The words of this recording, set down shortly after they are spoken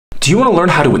Do you want to learn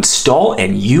how to install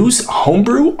and use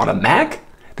Homebrew on a Mac?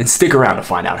 Then stick around to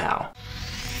find out how.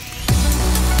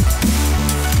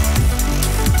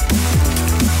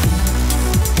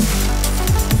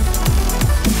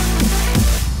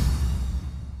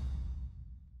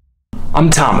 I'm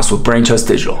Thomas with Brain Trust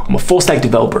Digital. I'm a full-stack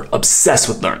developer obsessed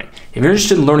with learning. If you're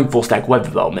interested in learning full-stack web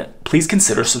development, please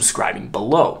consider subscribing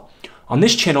below. On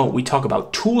this channel, we talk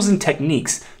about tools and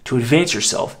techniques to advance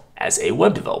yourself as a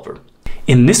web developer.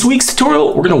 In this week's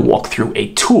tutorial, we're going to walk through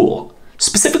a tool,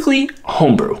 specifically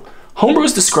Homebrew. Homebrew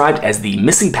is described as the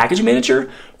missing package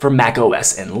manager for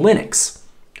macOS and Linux.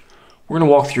 We're going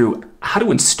to walk through how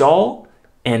to install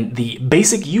and the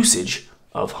basic usage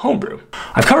of Homebrew.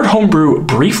 I've covered Homebrew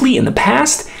briefly in the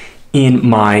past in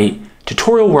my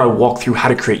tutorial where I walk through how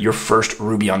to create your first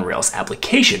Ruby on Rails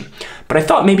application, but I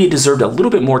thought maybe it deserved a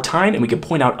little bit more time and we could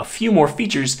point out a few more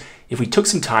features if we took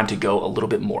some time to go a little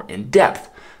bit more in depth.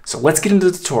 So let's get into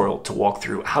the tutorial to walk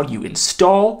through how you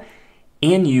install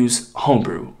and use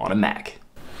Homebrew on a Mac.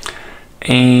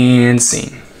 And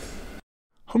scene.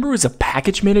 Homebrew is a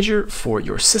package manager for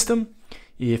your system.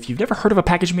 If you've never heard of a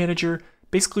package manager,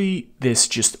 basically this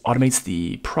just automates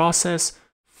the process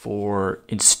for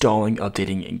installing,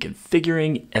 updating, and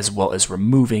configuring, as well as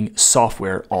removing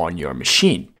software on your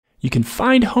machine. You can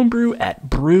find Homebrew at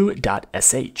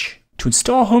brew.sh. To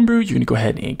install Homebrew, you're going to go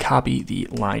ahead and copy the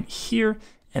line here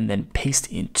and then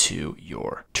paste into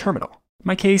your terminal. In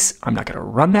my case, I'm not going to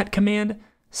run that command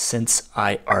since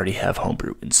I already have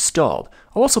Homebrew installed.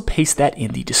 I'll also paste that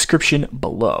in the description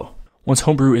below. Once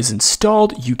Homebrew is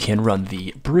installed, you can run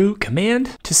the brew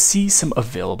command to see some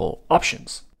available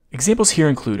options. Examples here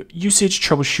include usage,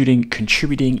 troubleshooting,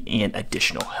 contributing, and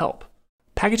additional help.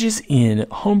 Packages in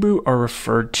Homebrew are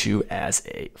referred to as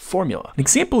a formula. An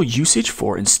example usage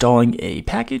for installing a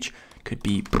package could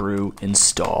be brew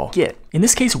install git. In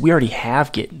this case, we already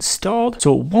have git installed,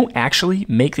 so it won't actually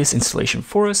make this installation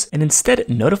for us and instead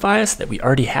notify us that we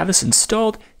already have this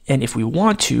installed, and if we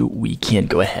want to, we can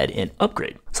go ahead and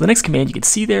upgrade. So the next command you can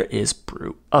see there is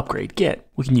brew upgrade git.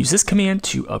 We can use this command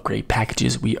to upgrade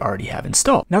packages we already have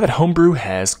installed. Now that Homebrew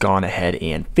has gone ahead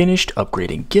and finished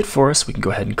upgrading git for us, we can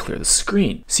go ahead and clear the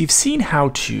screen. So you've seen how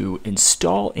to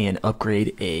install and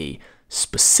upgrade a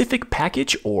specific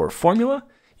package or formula.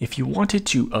 If you wanted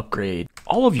to upgrade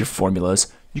all of your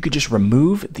formulas, you could just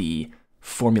remove the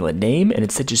formula name and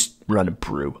instead just run a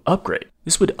brew upgrade.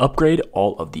 This would upgrade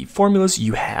all of the formulas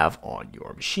you have on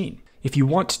your machine. If you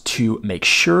want to make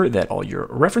sure that all your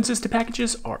references to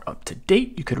packages are up to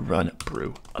date, you could run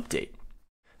brew update.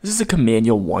 This is a command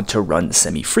you'll want to run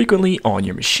semi-frequently on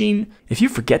your machine. If you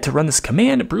forget to run this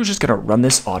command, Brew is just going to run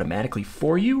this automatically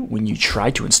for you when you try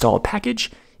to install a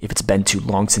package if it's been too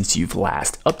long since you've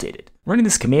last updated. Running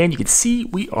this command, you can see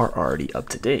we are already up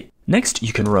to date. Next,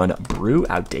 you can run brew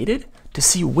outdated to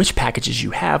see which packages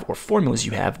you have or formulas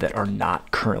you have that are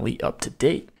not currently up to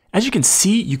date. As you can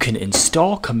see, you can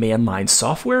install command line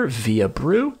software via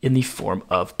Brew in the form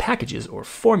of packages or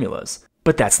formulas.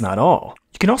 But that's not all.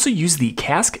 You can also use the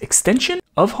Cask extension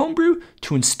of Homebrew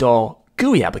to install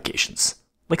GUI applications,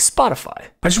 like Spotify.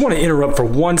 I just want to interrupt for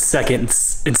 1 second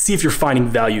and see if you're finding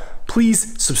value.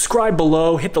 Please subscribe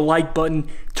below, hit the like button,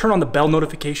 turn on the bell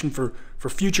notification for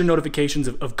future notifications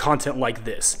of content like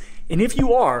this. And if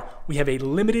you are, we have a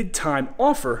limited time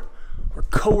offer. Our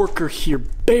coworker here,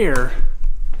 Bear,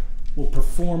 will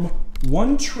perform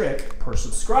 1 trick per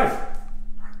subscriber.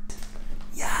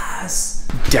 Yes.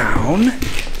 Down.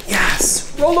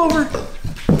 Yes. Roll over.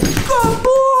 Good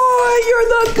boy. You're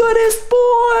the goodest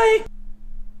boy.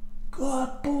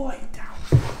 Good boy.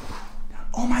 Down.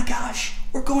 Oh my gosh.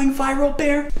 We're going viral,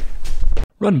 Bear.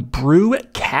 Run brew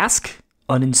cask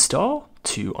uninstall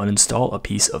to uninstall a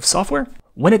piece of software.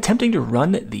 When attempting to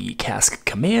run the Cask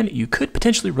command, you could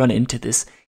potentially run into this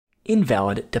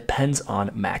invalid depends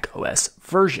on macOS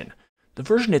version. The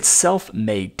version itself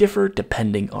may differ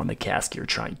depending on the Cask you're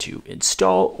trying to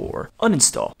install or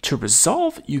uninstall. To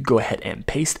resolve, you go ahead and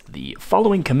paste the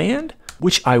following command,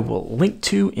 which I will link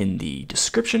to in the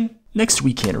description. Next,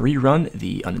 we can rerun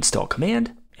the uninstall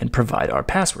command and provide our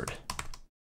password.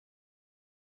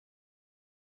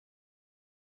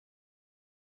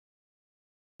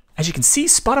 As you can see,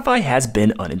 Spotify has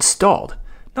been uninstalled.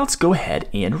 Now let's go ahead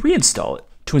and reinstall it.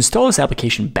 To install this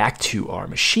application back to our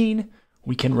machine,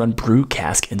 we can run brew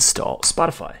cask install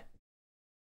Spotify.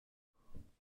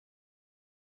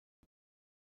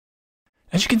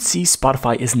 As you can see,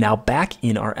 Spotify is now back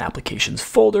in our applications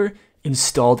folder,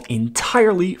 installed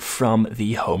entirely from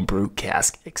the Homebrew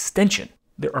Cask extension.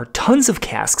 There are tons of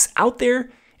casks out there,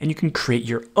 and you can create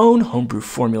your own homebrew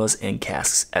formulas and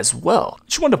casks as well.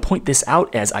 Just wanted to point this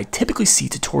out as I typically see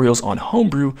tutorials on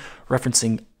homebrew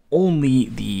referencing only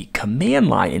the command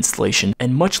line installation,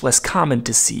 and much less common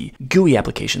to see GUI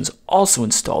applications also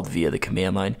installed via the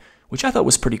command line, which I thought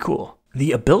was pretty cool.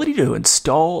 The ability to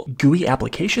install GUI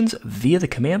applications via the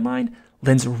command line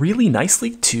lends really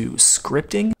nicely to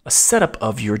scripting a setup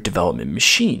of your development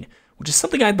machine, which is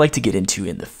something I'd like to get into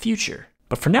in the future.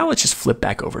 But for now, let's just flip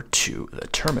back over to the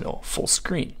terminal full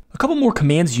screen. A couple more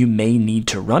commands you may need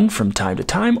to run from time to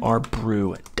time are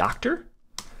brew doctor,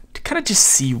 to kind of just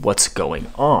see what's going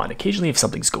on. Occasionally, if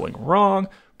something's going wrong,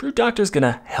 brew doctor is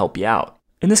gonna help you out.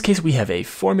 In this case, we have a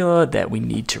formula that we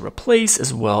need to replace,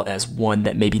 as well as one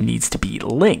that maybe needs to be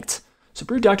linked. So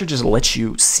brew doctor just lets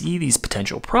you see these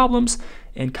potential problems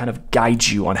and kind of guide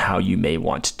you on how you may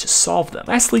want to solve them.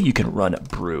 Lastly, you can run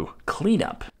brew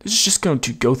cleanup. This is just going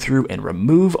to go through and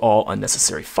remove all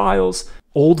unnecessary files,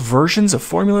 old versions of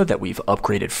formula that we've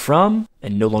upgraded from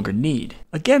and no longer need.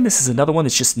 Again, this is another one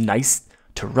that's just nice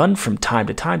to run from time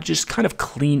to time to just kind of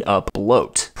clean up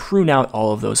bloat, prune out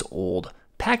all of those old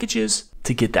packages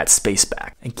to get that space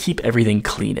back and keep everything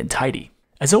clean and tidy.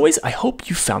 As always, I hope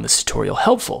you found this tutorial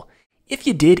helpful. If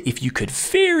you did, if you could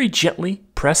very gently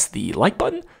press the like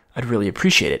button, I'd really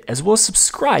appreciate it, as well as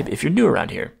subscribe if you're new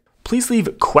around here. Please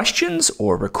leave questions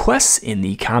or requests in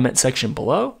the comment section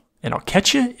below, and I'll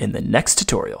catch you in the next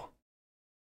tutorial.